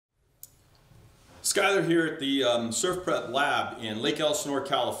Skyler here at the SurfPrep lab in Lake Elsinore,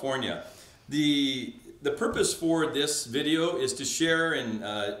 California. The purpose for this video is to share and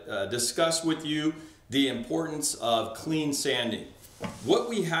discuss with you the importance of clean sanding. What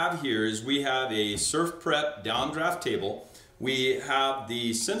we have here is we have a SurfPrep downdraft table. We have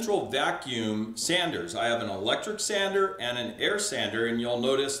the central vacuum sanders. I have an electric sander and an air sander, and you'll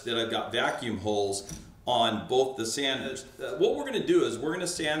notice that I've got vacuum holes on both the sanders. What we're going to do is we're going to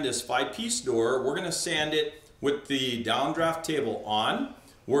sand this 5-piece door. We're going to sand it with the downdraft table on.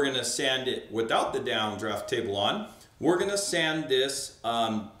 We're going to sand it without the downdraft table on. We're going to sand this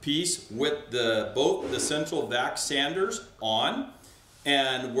piece with both the central vac sanders on,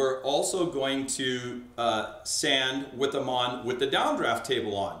 and we're also going to sand with them on with the downdraft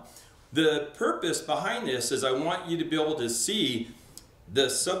table on. The purpose behind this is I want you to be able to see the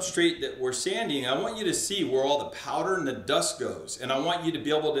substrate that we're sanding. I want you to see where all the powder and the dust goes, and I want you to be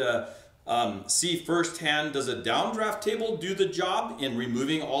able to see firsthand, does a downdraft table do the job in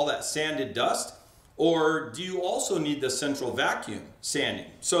removing all that sanded dust, or do you also need the central vacuum sanding?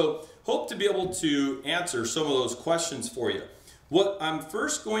 So hope to be able to answer some of those questions for you. What I'm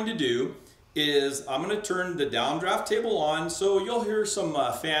first going to do is I'm going to turn the downdraft table on, so you'll hear some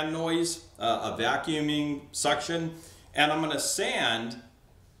fan noise, a vacuuming suction, and I'm going to sand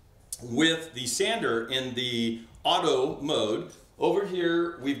with the sander in the auto mode. Over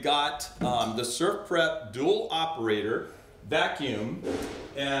here we've got the SurfPrep dual operator vacuum,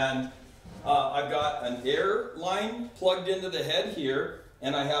 and I've got an air line plugged into the head here,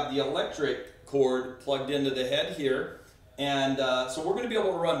 and I have the electric cord plugged into the head here, and so we're going to be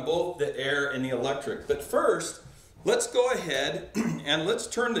able to run both the air and the electric. But first, let's go ahead and let's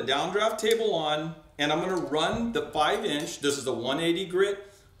turn the downdraft table on, and I'm going to run the 5-inch, this is a 180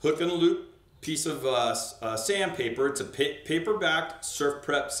 grit hook and loop piece of sandpaper. It's a paper-backed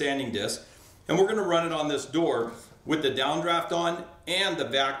SurfPrep sanding disc, and we're going to run it on this door with the downdraft on and the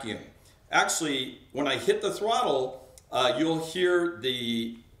vacuum. Actually, when I hit the throttle, you'll hear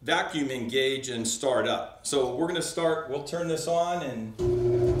the vacuum engage and start up. So we're going to start, we'll turn this on, and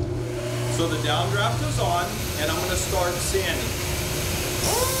so the downdraft is on, and I'm going to start sanding.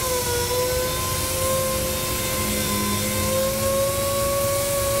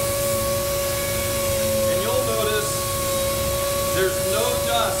 There's no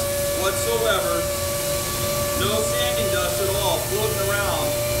dust whatsoever, no sanding dust at all floating around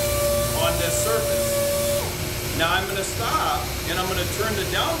on this surface. Now I'm going to stop, and I'm going to turn the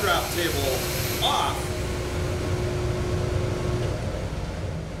downdraft table off.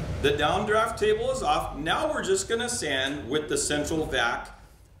 The downdraft table is off. Now we're just going to sand with the central vac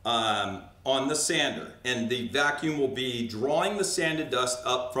on the sander, and the vacuum will be drawing the sanded dust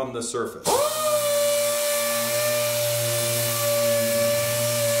up from the surface.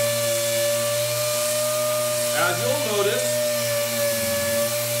 As you'll notice,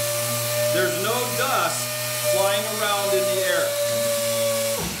 there's no dust flying around in the air.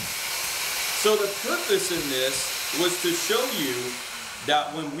 So the purpose in this was to show you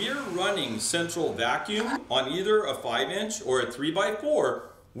that when we're running central vacuum on either a 5-inch or a 3x4,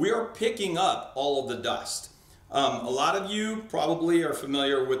 we are picking up all of the dust. A lot of you probably are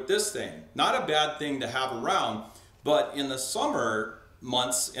familiar with this thing. Not a bad thing to have around, but in the summer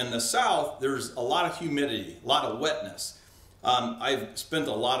months in the south, there's a lot of humidity, a lot of wetness. I've spent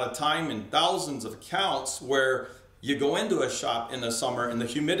a lot of time in thousands of accounts where you go into a shop in the summer and the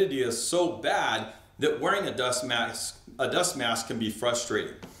humidity is so bad that wearing a dust mask can be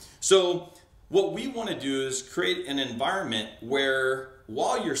frustrating. So what we want to do is create an environment where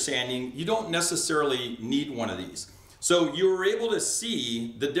while you're sanding, you don't necessarily need one of these. So you were able to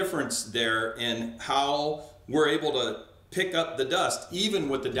see the difference there in how we're able to pick up the dust even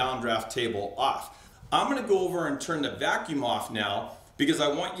with the downdraft table off. I'm going to go over and turn the vacuum off now because I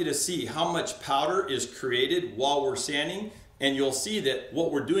want you to see how much powder is created while we're sanding, and you'll see that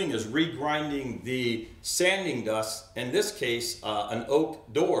what we're doing is regrinding the sanding dust. In this case, an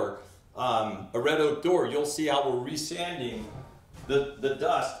oak door, a red oak door. You'll see how we're resanding the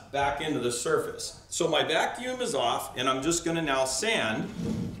dust back into the surface. So my vacuum is off, and I'm just going to now sand.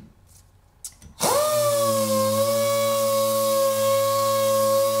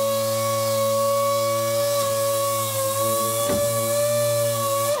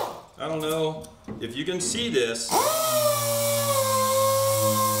 I don't know if you can see this.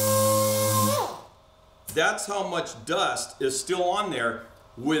 That's how much dust is still on there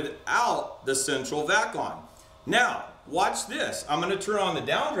without the central vac on. Now, watch this. I'm going to turn on the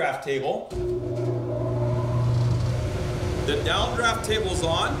downdraft table. The downdraft table's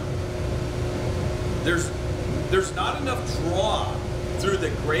on. There's not enough draw through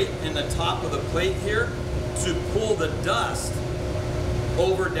the grate in the top of the plate here to pull the dust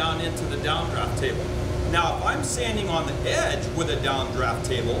over down into the downdraft table. Now, if I'm sanding on the edge with a downdraft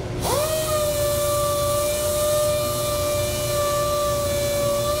table,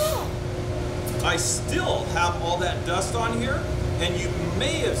 I still have all that dust on here, and you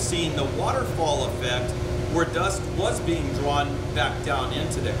may have seen the waterfall effect where dust was being drawn back down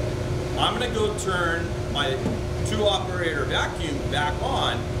into there. I'm gonna go turn my 2-operator vacuum back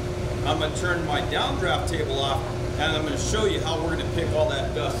on. I'm gonna turn my downdraft table off, and I'm gonna show you how we're gonna pick all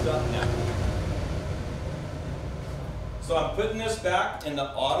that dust up now. So I'm putting this back in the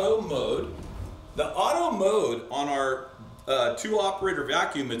auto mode. The auto mode on our 2-operator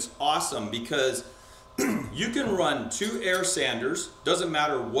vacuum, it's awesome because you can run 2 air sanders, doesn't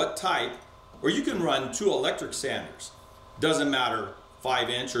matter what type, or you can run 2 electric sanders, doesn't matter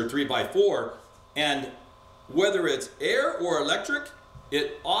 5-inch or 3x4, and whether it's air or electric,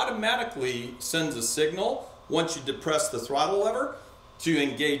 it automatically sends a signal once you depress the throttle lever to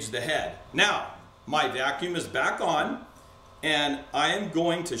engage the head. Now, my vacuum is back on, and I am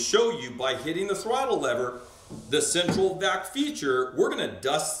going to show you by hitting the throttle lever the central vac feature. We're gonna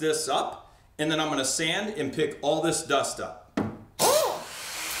dust this up, and then I'm gonna sand and pick all this dust up.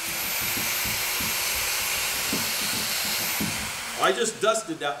 I just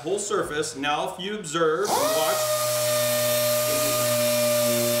dusted that whole surface. Now if you observe and watch,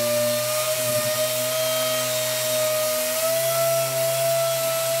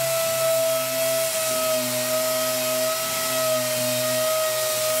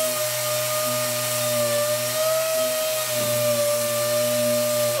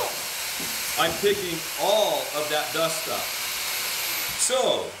 I'm picking all of that dust up.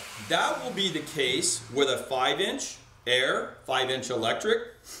 So that will be the case with a 5-inch air, 5-inch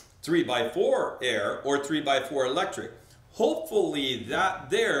electric, 3x4 air, or 3x4 electric. Hopefully that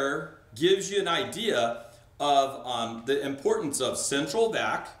there gives you an idea of the importance of central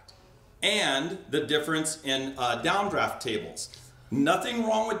vac and the difference in downdraft tables. Nothing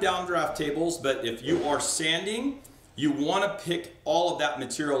wrong with downdraft tables, but if you are sanding, you want to pick all of that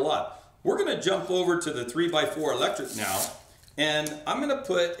material up. We're going to jump over to the 3x4 electric now, and I'm going to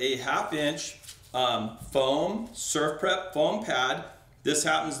put a 1/2-inch foam, SurfPrep foam pad. This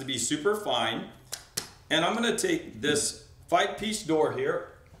happens to be super fine. And I'm going to take this 5-piece door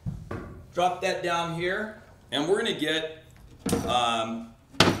here, drop that down here, and we're going to get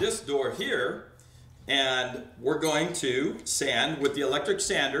this door here, and we're going to sand with the electric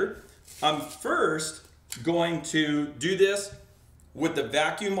sander. I'm first going to do this with the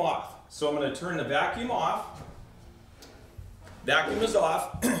vacuum off. So I'm going to turn the vacuum off. Vacuum is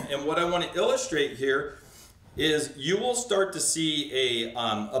off, and what I want to illustrate here is you will start to see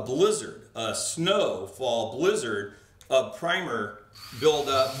a blizzard, a snowfall blizzard of primer build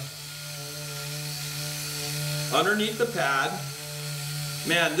up underneath the pad.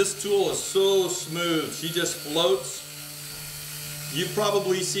 Man, this tool is so smooth. She just floats. You've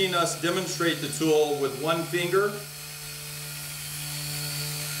probably seen us demonstrate the tool with one finger.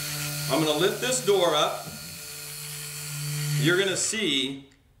 I'm going to lift this door up. You're going to see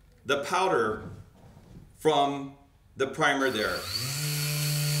the powder from the primer there.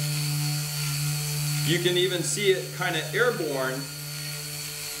 You can even see it kind of airborne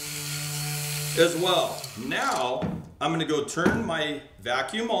as well. Now, I'm going to go turn my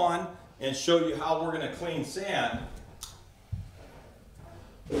vacuum on and show you how we're going to clean sand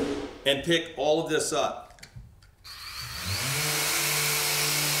and pick all of this up.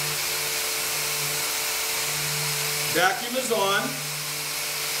 Vacuum is on.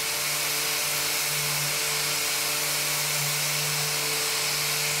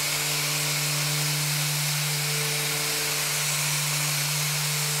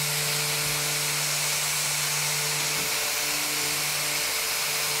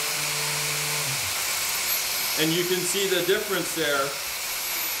 And you can see the difference there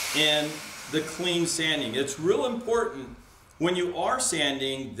in the clean sanding. It's real important when you are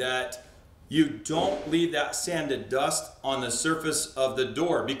sanding that you don't leave that sanded dust on the surface of the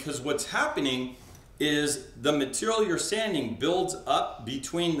door, because what's happening is the material you're sanding builds up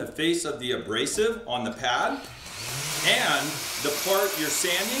between the face of the abrasive on the pad and the part you're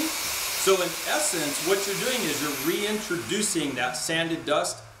sanding. So in essence, what you're doing is you're reintroducing that sanded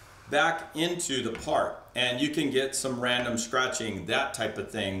dust back into the part, and you can get some random scratching, that type of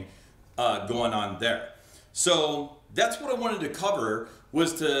thing going on there. So that's what I wanted to cover,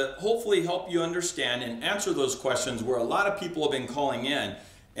 was to hopefully help you understand and answer those questions where a lot of people have been calling in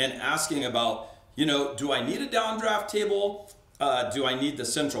and asking about, you know, do I need a downdraft table? Do I need the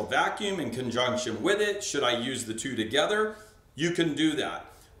central vacuum in conjunction with it? Should I use the two together? you can do that.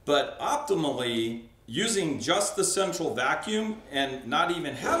 But optimally, using just the central vacuum and not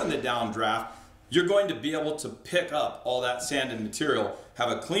even having the downdraft, you're going to be able to pick up all that sand and material, have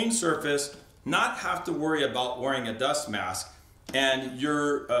a clean surface, not have to worry about wearing a dust mask, and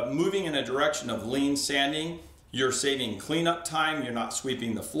you're moving in a direction of lean sanding. You're saving cleanup time, you're not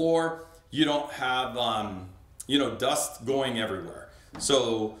sweeping the floor, you don't have dust going everywhere.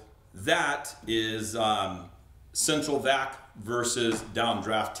 So that is central vac versus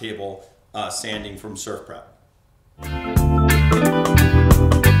downdraft table sanding from SurfPrep.